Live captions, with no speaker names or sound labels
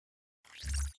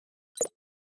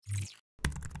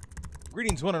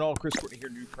Greetings, one and all. Chris Courtney here,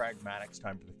 New Pragmatics.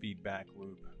 Time for the feedback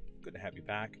loop. Good to have you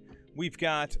back. We've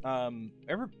got,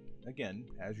 again,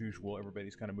 as usual,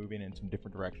 everybody's kind of moving in some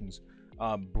different directions.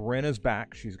 Brenna's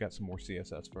back. She's got some more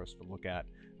CSS for us to look at.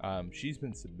 She's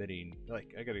been submitting,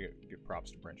 like, I gotta give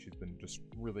props to Brent. She's been just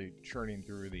really churning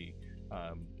through the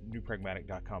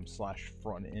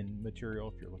newpragmatic.com/front-end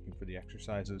material. If you're looking for the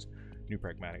exercises,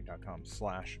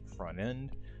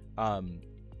 newpragmatic.com/front-end.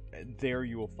 There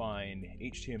you will find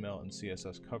HTML and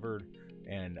CSS covered,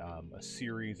 and a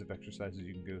series of exercises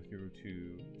you can go through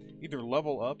to either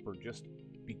level up or just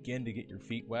begin to get your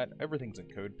feet wet. Everything's in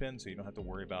CodePen, so you don't have to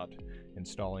worry about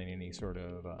installing any sort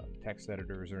of text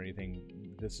editors or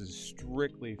anything. This is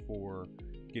strictly for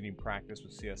getting practice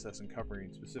with CSS and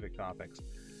covering specific topics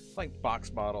like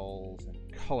box models and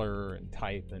color and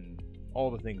type and all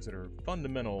the things that are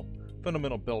fundamental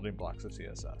building blocks of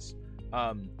CSS.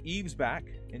 Eve's back,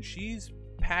 and she's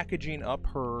packaging up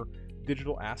her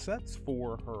digital assets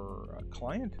for her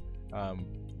client,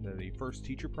 the first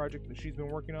teacher project that she's been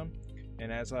working on.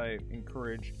 And as I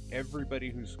encourage everybody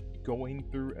who's going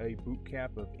through a boot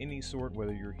camp of any sort,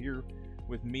 whether you're here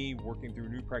with me working through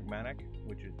New Pragmatic,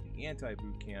 which is the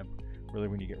anti-boot camp, really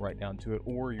when you get right down to it,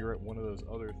 or you're at one of those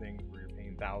other things where you're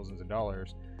paying thousands of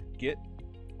dollars, get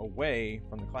away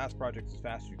from the class projects as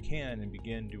fast as you can and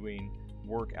begin doing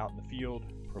work out in the field,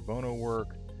 pro bono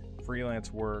work,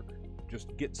 freelance work.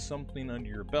 Just get something under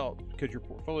your belt, because your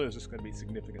portfolio is just going to be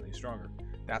significantly stronger.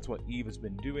 That's what Eve has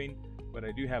been doing, but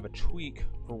I do have a tweak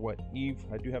for what you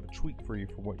for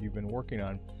what you've been working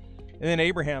on. And then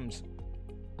Abraham's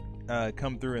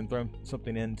come through and thrown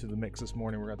something into the mix this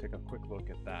morning. We're going to take a quick look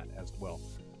at that as well.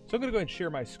 So I'm going to go ahead and share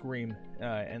my screen,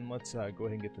 and let's go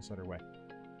ahead and get this underway.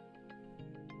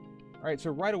 All right,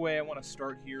 so right away I want to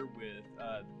start here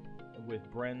with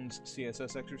Bren's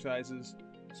CSS exercises.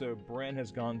 So Bren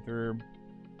has gone through,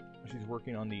 she's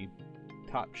working on the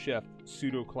Top Chef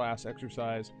pseudo class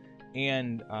exercise,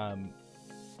 and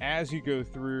as you go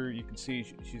through, you can see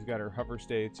she's got her hover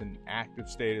states, and active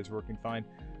state is working fine.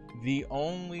 The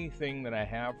only thing that I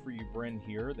have for you, Bren,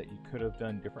 here that you could have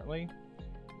done differently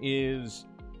is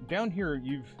down here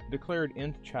you've declared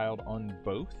nth child on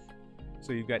both.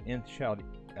 So you've got nth child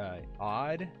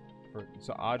odd,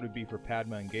 so odd would be for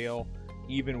Padma and Gail,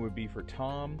 even would be for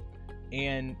Tom,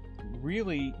 and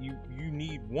really you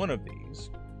need one of these.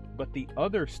 But the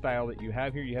other style that you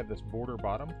have here, you have this border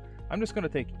bottom. I'm just going to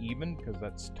take even because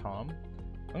that's Tom.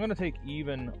 I'm going to take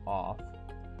even off,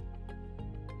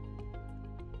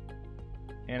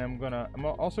 and I'm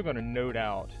also going to note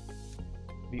out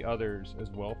the others as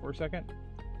well for a second,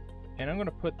 and I'm going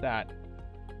to put that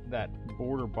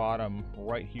border bottom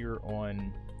right here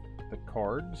on the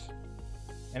cards.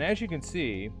 And as you can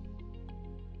see,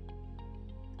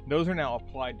 those are now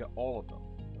applied to all of them.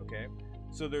 Okay,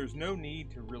 so there's no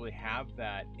need to really have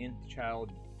that nth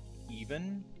child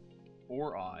even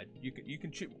or odd. You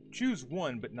can choose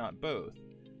one but not both.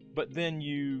 But then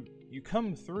you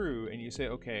come through and you say,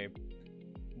 okay,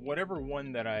 whichever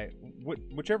one I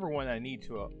need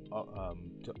to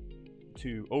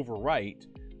overwrite,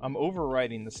 I'm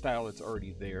overwriting the style that's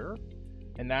already there,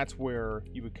 and that's where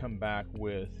you would come back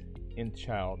with nth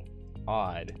child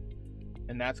odd,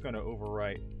 and that's going to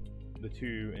overwrite the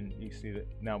two, and you see that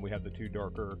now we have the two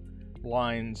darker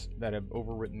lines that have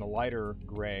overwritten the lighter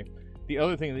gray. The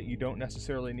other thing that you don't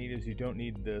necessarily need is you don't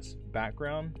need this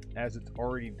background, as it's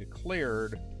already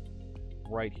declared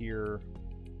right here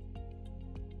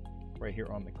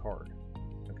on the card.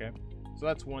 Okay, so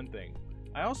that's one thing.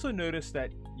 I also noticed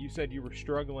that you said you were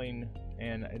struggling,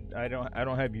 and I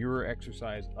don't have your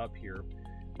exercise up here,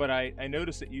 but I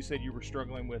noticed that you said you were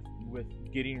struggling with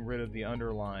getting rid of the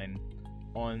underline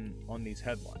on these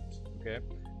headlines. Okay,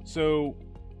 so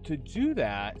to do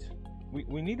that,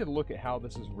 we need to look at how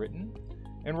this is written,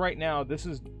 and right now this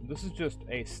is just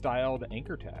a styled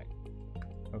anchor tag.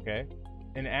 Okay,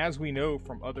 and as we know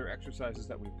from other exercises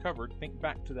that we've covered, think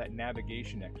back to that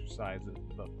navigation exercise,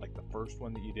 like the first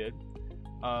one that you did.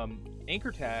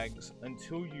 Anchor tags,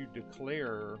 until you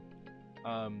declare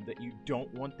that you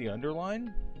don't want the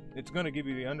underline, it's going to give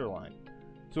you the underline.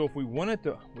 So if we wanted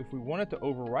to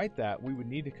overwrite that, we would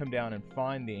need to come down and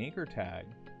find the anchor tag,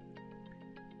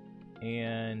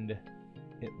 and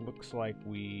it looks like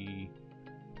we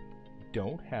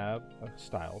don't have a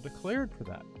style declared for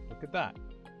that. Look at that.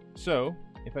 So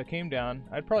if I came down,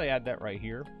 I'd probably add that right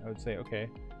here. I would say, okay,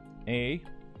 a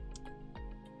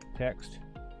text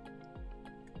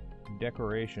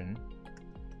decoration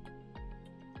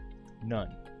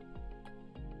none,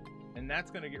 and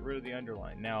that's going to get rid of the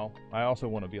underline. Now I also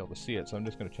want to be able to see it, so I'm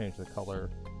just going to change the color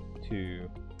to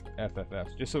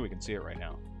FFS just so we can see it right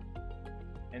now.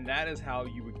 and that is how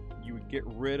you would get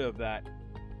rid of that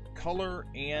color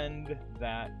and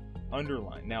that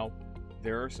underline. Now,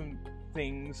 there are some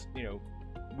things, you know,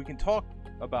 we can talk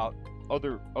about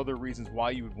other reasons why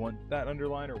you would want that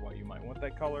underline or why you might want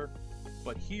that color,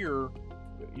 but here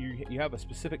you have a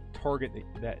specific target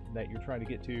that you're trying to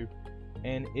get to,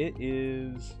 and it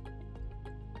is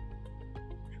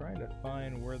trying to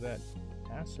find where that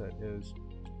asset is.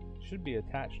 It should be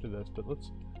attached to this, but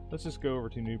let's just go over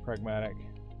to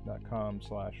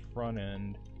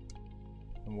newpragmatic.com/frontend,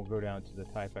 and we'll go down to the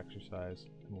type exercise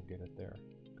and we'll get it there,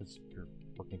 because you're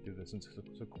working through this in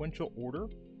sequential order.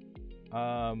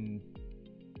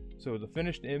 So the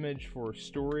finished image for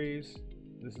stories,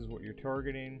 this is what you're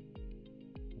targeting.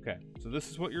 Okay, so this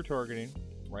is what you're targeting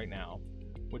right now,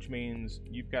 which means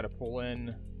you've got to pull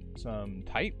in some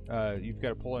type, you've got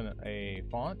to pull in a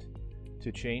font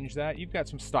to change that. You've got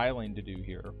some styling to do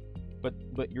here, but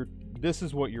this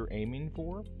is what you're aiming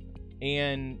for.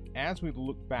 And as we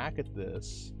look back at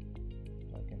this,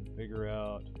 if I can figure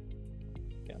out,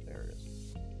 yeah, there it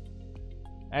is.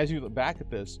 As you look back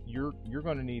at this, you're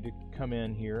going to need to come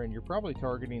in here, and you're probably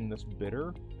targeting this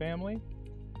bitter family.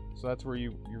 So that's where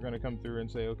you're going to come through and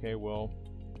say, okay, well,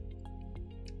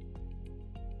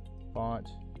 font,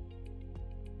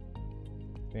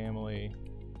 family,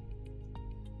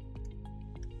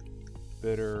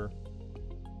 bitter,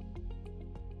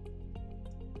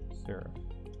 serif.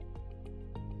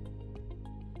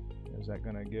 Is that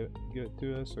going to get it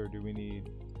to us, or do we need...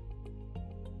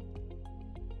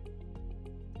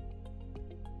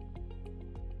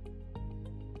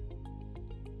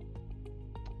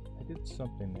 I did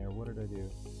something there. What did I do?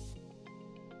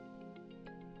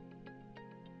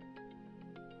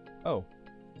 Oh.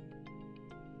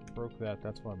 Broke that.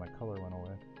 That's why my color went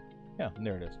away. Yeah, and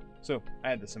there it is. So I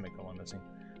had the semicolon missing.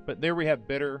 But there we have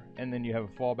bitter, and then you have a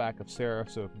fallback of serif.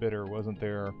 So if bitter wasn't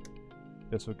there,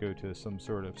 this would go to some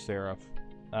sort of serif.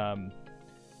 And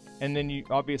then you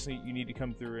need to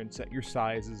come through and set your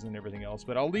sizes and everything else.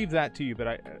 But I'll leave that to you. But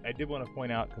I did want to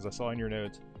point out, because I saw in your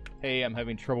notes, hey, I'm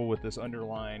having trouble with this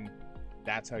underline.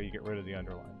 That's how you get rid of the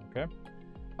underline, okay?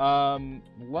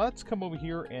 Let's come over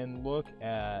here and look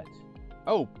at...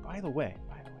 Oh, by the way,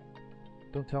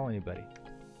 don't tell anybody.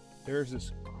 There's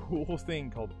this cool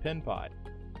thing called PenPot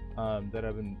that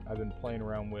I've been playing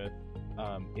around with.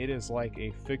 It is like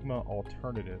a Figma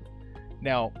alternative.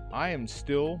 Now, I am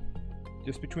still,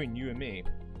 just between you and me,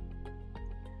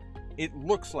 it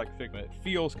looks like Figma. It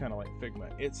feels kind of like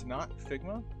Figma. It's not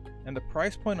Figma. And the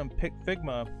price point on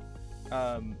Figma,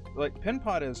 like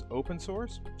PenPot is open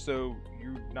source, so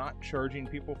you're not charging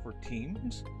people for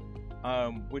teams,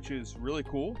 which is really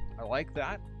cool. I like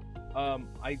that.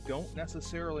 I don't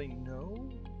necessarily know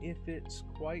if it's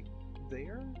quite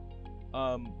there.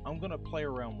 I'm gonna play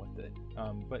around with it,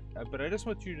 but I just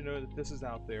want you to know that this is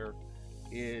out there.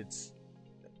 It's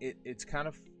kind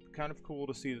of cool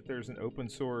to see that there's an open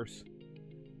source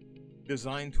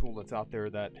design tool that's out there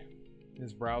that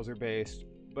is browser based,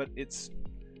 but it's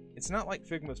not like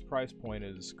Figma's price point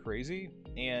is crazy,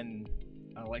 and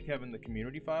I like having the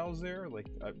community files there. Like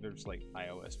there's like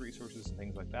iOS resources and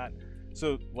things like that.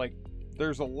 So like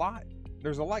there's a lot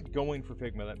going for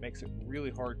Figma that makes it really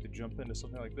hard to jump into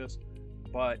something like this.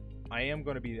 But I am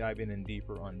going to be diving in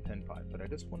deeper on PenPot. But I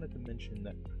just wanted to mention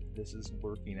that this is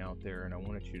lurking out there, and I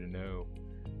wanted you to know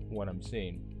what I'm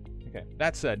seeing. Okay,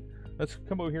 that said, let's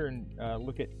come over here and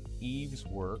look at Eve's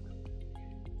work.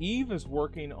 Eve is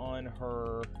working on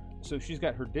her, so she's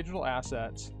got her digital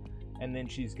assets, and then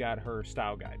she's got her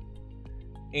style guide.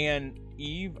 And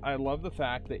Eve, I love the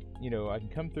fact that, you know, I can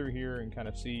come through here and kind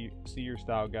of see your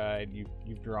style guide.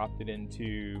 You've dropped it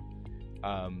into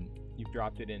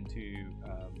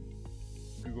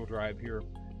Google Drive here.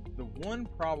 The one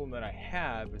problem that I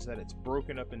have is that it's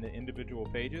broken up into individual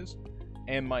pages,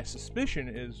 and my suspicion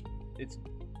is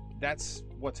that's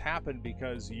what's happened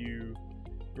because you're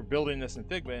building this in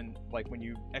Figma, and like when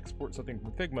you export something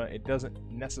from Figma, it doesn't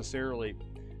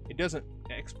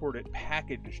export it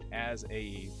packaged as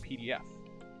a PDF.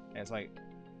 And it's like,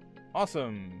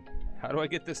 awesome, how do I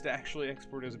get this to actually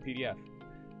export as a PDF?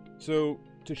 So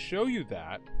to show you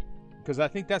that, because I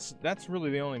think that's really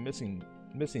the only missing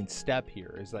step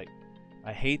here, is like,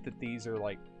 I hate that these are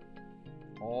like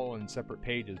all in separate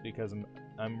pages, because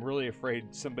I'm really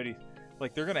afraid somebody,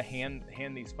 like, they're gonna hand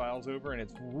these files over, and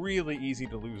it's really easy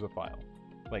to lose a file,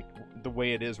 like the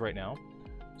way it is right now.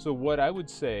 So what I would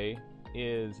say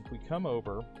is, if we come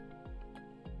over,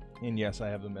 and yes, I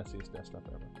have the messiest desktop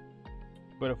ever,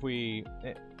 but if we,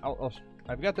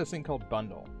 I've got this thing called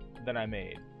Bundle that I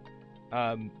made,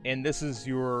 and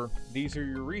these are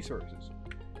your resources.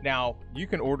 Now, you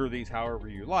can order these however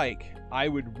you like. I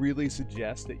would really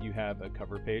suggest that you have a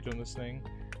cover page on this thing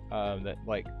that,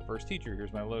 like, first teacher,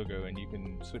 here's my logo, and you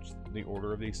can switch the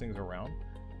order of these things around.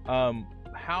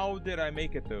 How did I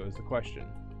make it, though, is the question.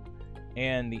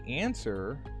 And the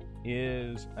answer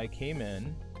is I came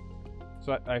in.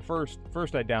 So I first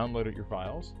I downloaded your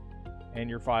files, and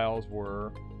your files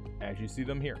were as you see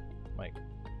them here. Like,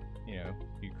 you know,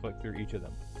 you click through each of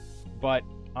them. But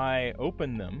I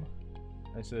opened them.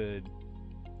 I said,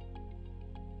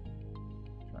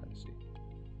 trying to see.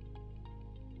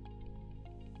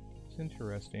 It's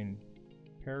interesting.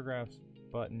 Paragraphs,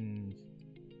 buttons,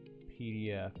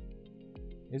 PDF.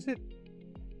 Is it?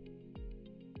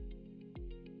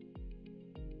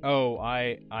 Oh,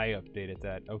 I updated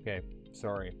that. Okay,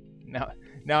 sorry.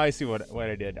 Now I see what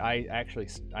I did. I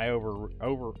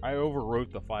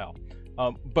overwrote the file.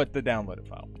 But the downloaded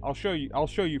file. I'll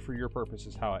show you for your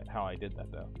purposes how I did that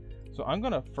though. So I'm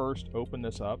gonna first open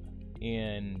this up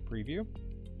in preview.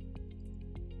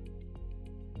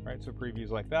 Right, so previews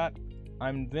like that.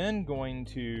 I'm then going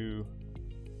to,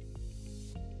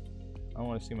 I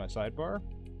want to see my sidebar.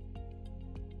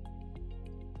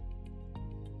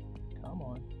 Come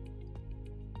on.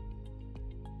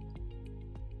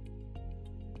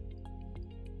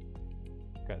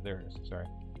 Okay, there it is. Sorry.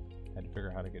 Had to figure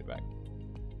out how to get it back.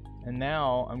 And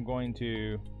now I'm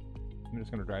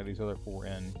just going to drag these other 4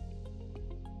 in.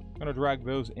 I'm going to drag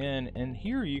those in, and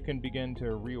here you can begin to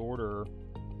reorder,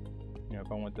 you know,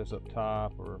 if I want this up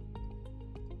top, or,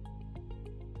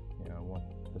 you know, I want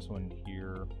this one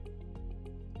here.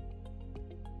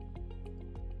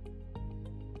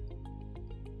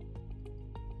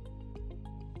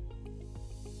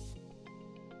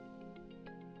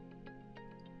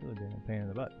 Really being a pain in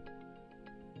the butt.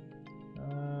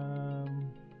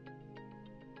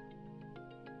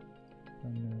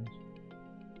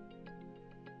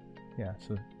 Yeah,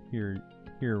 so here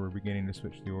we're beginning to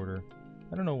switch the order.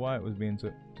 I don't know why it was being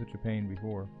such a pain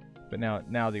before, but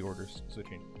now the order's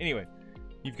switching. Anyway,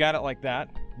 you've got it like that.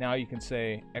 Now you can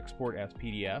say export as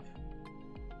PDF,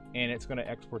 and it's going to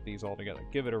export these all together.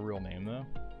 Give it a real name though.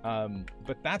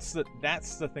 But that's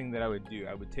the thing that I would do.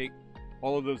 I would take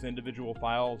all of those individual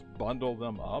files, bundle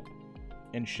them up,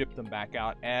 and ship them back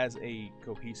out as a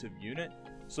cohesive unit,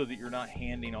 so that you're not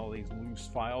handing all these loose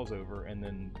files over and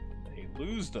then they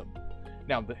lose them.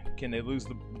 Now, can they lose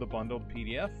the bundled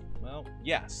PDF? Well,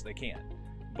 yes, they can.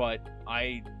 But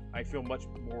I feel much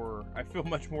more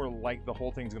like the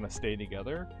whole thing's going to stay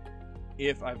together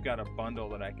if I've got a bundle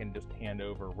that I can just hand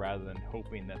over rather than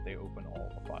hoping that they open all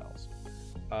the files.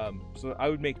 So I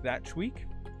would make that tweak.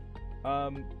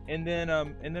 And then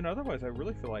otherwise, I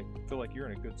really feel like you're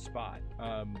in a good spot.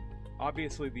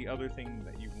 Obviously, the other thing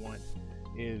that you want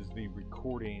is the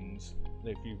recordings.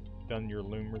 If you've done your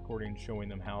Loom recording, showing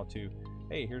them how to,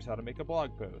 hey, here's how to make a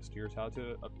blog post. Here's how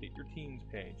to update your teams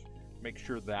page. Make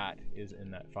sure that is in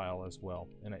that file as well.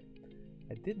 And I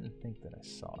didn't think that I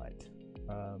saw it.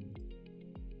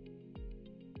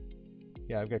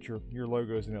 Yeah, I've got your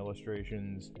logos and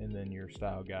illustrations, and then your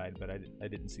style guide, but I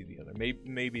didn't see the other.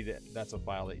 Maybe that's a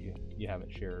file that you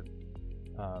haven't shared,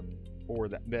 or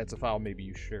that's a file maybe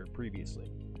you shared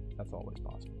previously. That's always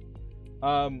possible.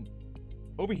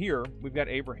 Over here we've got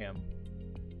Abraham,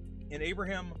 and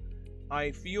Abraham,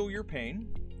 I feel your pain.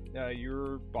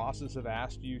 Your bosses have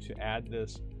asked you to add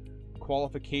this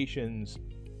qualifications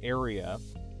area,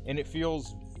 and it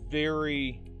feels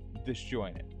very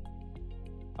disjointed.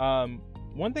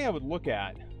 One thing I would look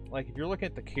at, like if you're looking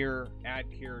at the add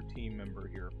care team member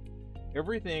here,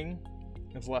 everything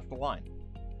is left aligned,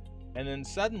 and then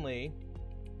suddenly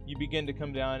you begin to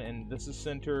come down, and this is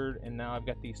centered, and now I've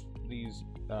got these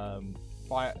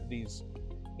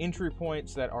entry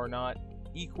points that are not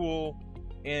equal.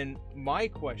 And my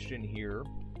question here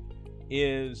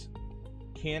is,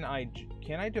 can I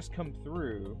just come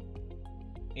through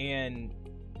and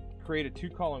create a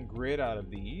 2-column grid out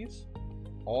of these,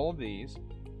 all of these,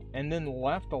 and then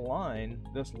left align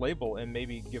this label and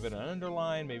maybe give it an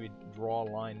underline, maybe draw a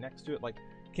line next to it? Like,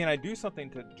 can I do something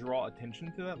to draw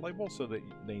attention to that label so that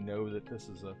they know that this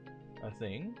is a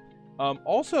thing?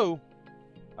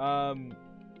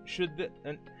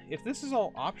 If this is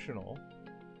all optional,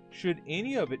 should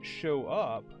any of it show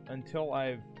up until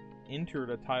I've entered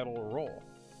a title or role?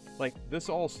 Like, this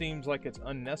all seems like it's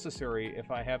unnecessary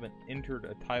if I haven't entered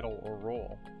a title or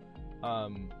role.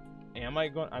 I'm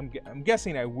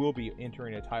guessing I will be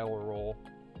entering a title or role,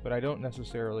 but I don't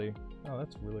necessarily. Oh,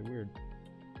 that's really weird.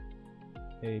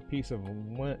 A piece of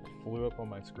lint flew up on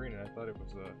my screen, and I thought it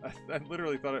was I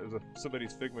literally thought it was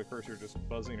somebody's Figma cursor just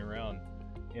buzzing around.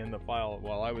 in the file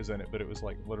while I was in it, but it was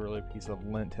like literally a piece of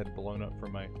lint had blown up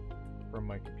from my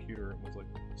computer and was like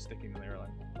sticking there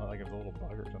like it was a little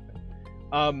bug or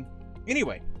something.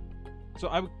 Anyway, so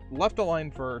I left a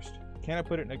line first. Can I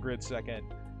put it in a grid second?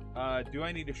 Do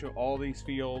I need to show all these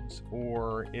fields,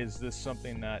 or is this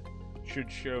something that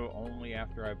should show only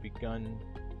after I've begun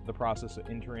the process of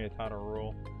entering a title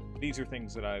rule? These are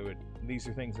things that I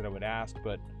would ask,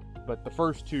 but the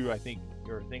first two I think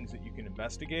are things that you can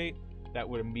investigate that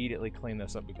would immediately clean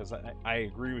this up, because I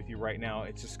agree with you right now.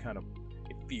 It's just kind of,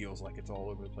 it feels like it's all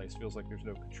over the place. Feels like there's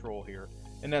no control here,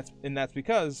 and that's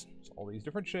because it's all these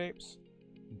different shapes.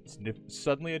 It's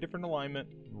suddenly a different alignment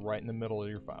right in the middle of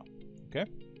your file. Okay.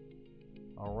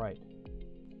 All right.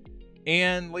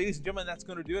 And ladies and gentlemen, that's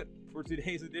going to do it for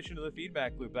today's edition of the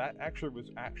Feedback Loop. That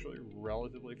was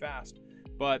relatively fast,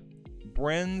 but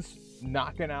Bryn's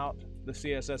knocking out the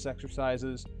CSS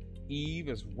exercises. Eve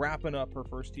is wrapping up her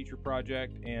first teacher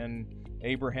project, and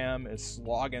Abraham is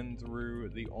slogging through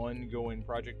the ongoing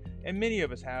project. And many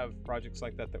of us have projects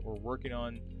like that we're working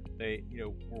on.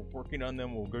 We're working on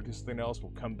them. We'll go to something else.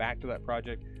 We'll come back to that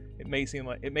project. It may seem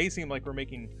like we're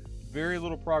making very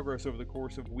little progress over the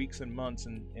course of weeks and months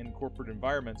in corporate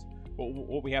environments. But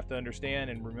what we have to understand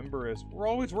and remember is we're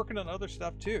always working on other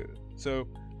stuff too. So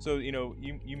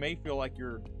you may feel like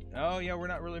we're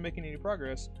not really making any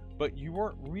progress, but you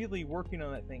weren't really working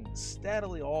on that thing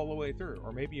steadily all the way through,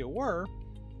 or maybe you were,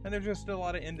 and there's just a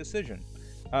lot of indecision.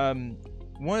 I'll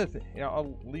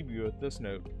leave you with this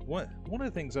note. One of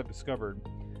the things I've discovered,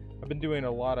 I've been doing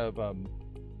a lot of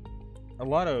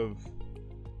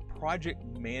project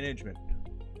management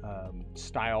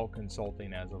style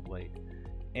consulting as of late,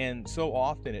 and so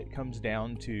often it comes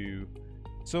down to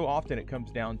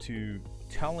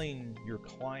telling your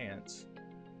clients,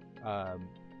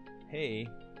 hey,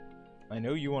 I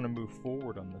know you want to move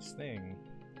forward on this thing,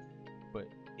 but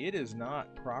it is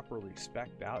not properly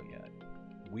spec'd out yet.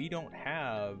 We don't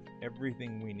have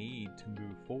everything we need to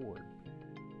move forward.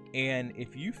 And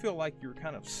if you feel like you're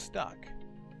kind of stuck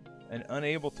and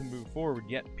unable to move forward,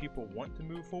 yet people want to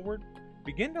move forward,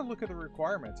 begin to look at the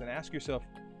requirements and ask yourself,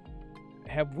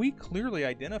 have we clearly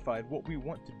identified what we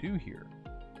want to do here?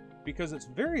 Because it's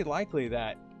very likely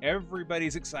that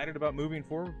everybody's excited about moving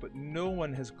forward, but no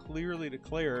one has clearly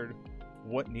declared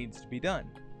what needs to be done.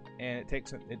 And it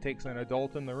takes an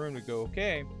adult in the room to go,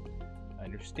 okay, I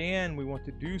understand we want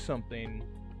to do something,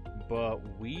 but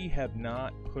we have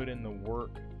not put in the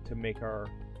work to make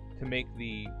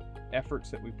the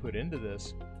efforts that we put into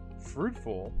this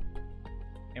fruitful,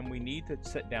 and we need to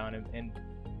sit down and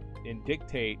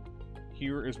dictate,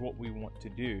 here is what we want to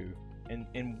do.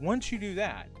 And once you do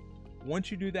that,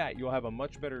 you'll have a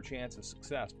much better chance of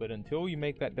success. But until you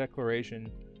make that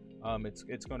declaration,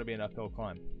 it's going to be an uphill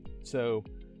climb. So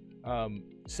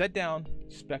sit down,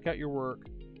 spec out your work,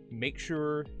 make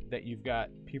sure that you've got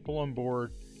people on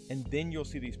board, and then you'll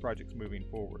see these projects moving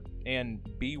forward. And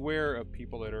beware of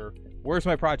people that are, where's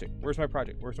my project? Where's my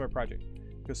project? Where's my project?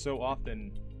 Because so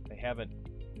often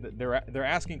they're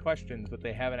asking questions, but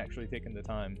they haven't actually taken the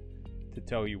time to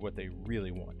tell you what they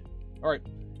really want. All right.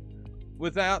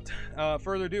 Without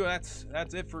further ado, that's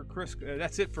it for Chris.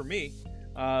 That's it for me.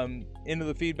 Into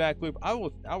the feedback loop. I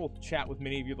will chat with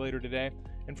many of you later today,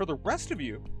 and for the rest of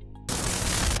you,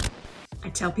 I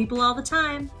tell people all the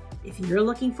time, if you're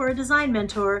looking for a design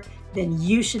mentor, then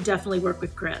you should definitely work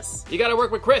with Chris. You gotta work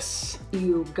with Chris.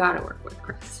 You gotta work with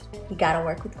Chris. You gotta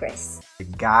work with Chris. You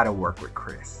gotta work with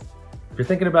Chris. If you're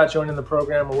thinking about joining the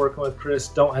program or working with Chris,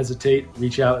 don't hesitate.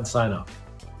 Reach out and sign up.